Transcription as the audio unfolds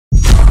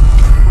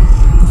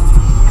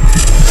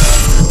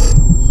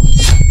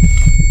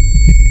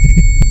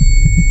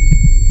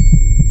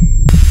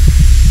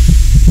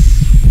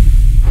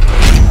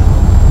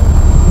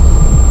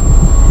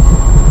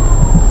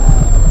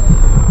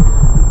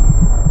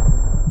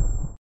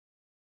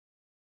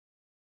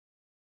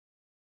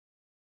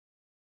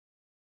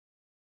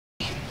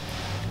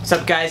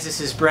What's up, guys? This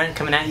is Brent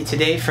coming at you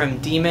today from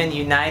Demon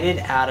United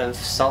out of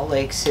Salt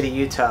Lake City,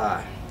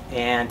 Utah.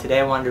 And today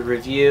I wanted to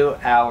review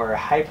our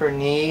Hyper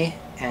Knee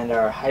and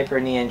our Hyper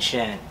Knee and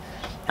Shin.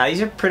 Now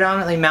these are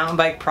predominantly mountain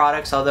bike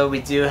products, although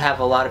we do have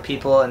a lot of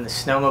people in the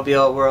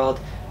snowmobile world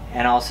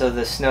and also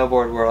the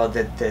snowboard world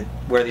that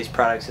wear these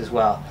products as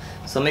well.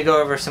 So let me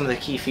go over some of the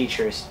key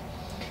features.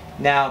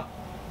 Now,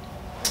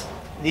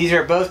 these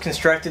are both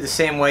constructed the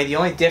same way. The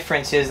only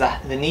difference is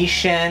the knee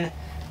Shin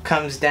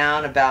comes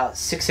down about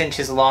 6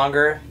 inches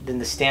longer than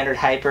the standard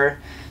Hyper.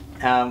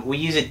 We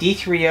use a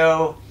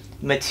D3O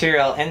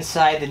material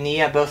inside the knee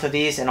of both of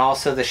these and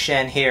also the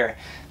Shin here.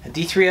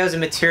 D3O is a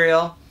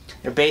material,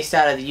 they're based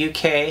out of the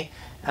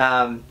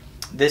UK.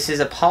 This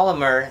is a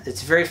polymer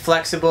that's very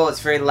flexible,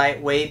 it's very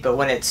lightweight, but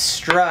when it's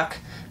struck,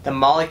 the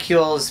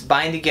molecules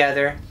bind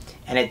together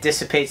and it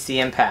dissipates the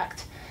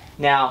impact.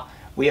 Now,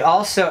 we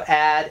also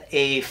add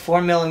a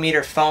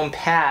 4mm foam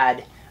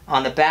pad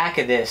on the back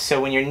of this,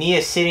 so when your knee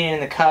is sitting in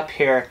the cup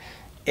here,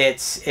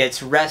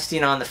 it's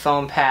resting on the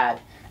foam pad,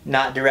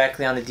 not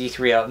directly on the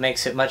D3O. It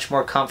makes it much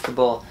more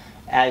comfortable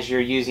as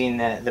you're using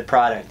the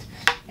product.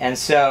 And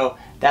so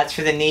that's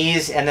for the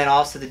knees, and then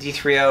also the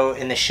D3O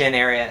in the Shin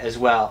area as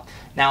well.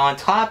 Now on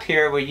top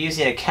here, we're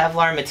using a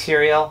Kevlar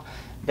material.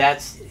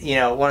 That's, you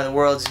know, one of the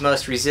world's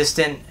most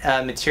resistant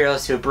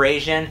materials to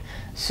abrasion.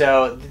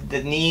 So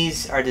the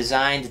knees are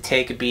designed to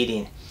take a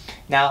beating.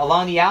 Now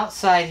along the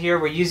outside here,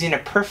 we're using a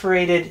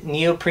perforated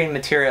neoprene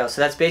material.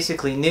 So that's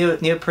basically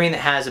neoprene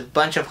that has a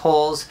bunch of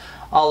holes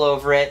all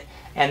over it,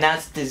 and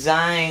that's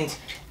designed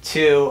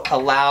to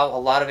allow a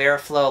lot of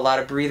airflow, a lot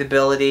of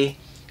breathability.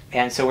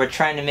 And so we're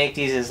trying to make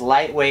these as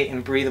lightweight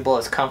and breathable,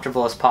 as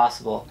comfortable as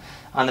possible.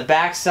 On the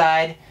back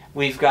side,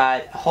 we've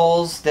got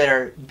holes that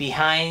are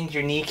behind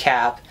your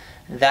kneecap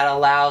that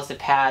allows the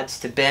pads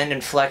to bend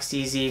and flex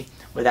easy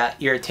without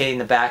irritating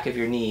the back of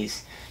your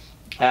knees.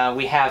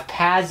 We have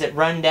pads that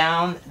run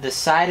down the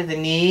side of the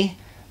knee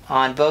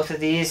on both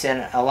of these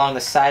and along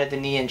the side of the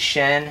knee and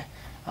Shin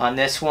on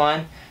this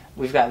one.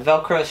 We've got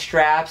Velcro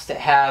straps that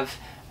have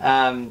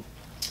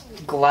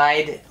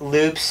glide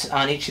loops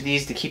on each of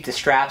these to keep the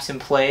straps in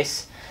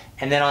place.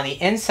 And then on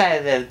the inside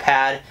of the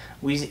pad,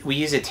 we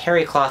use a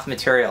terry cloth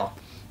material.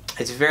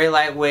 It's very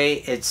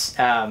lightweight,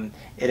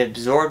 it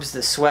absorbs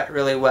the sweat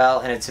really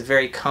well, and it's a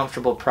very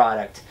comfortable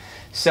product.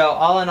 So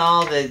all in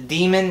all, the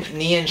Demon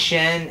Knee and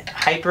Shin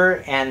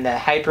Hyper and the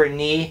Hyper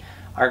Knee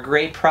are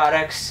great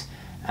products.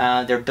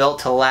 They're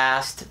built to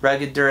last,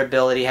 rugged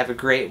durability, have a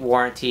great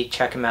warranty.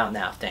 Check them out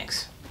now.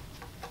 Thanks.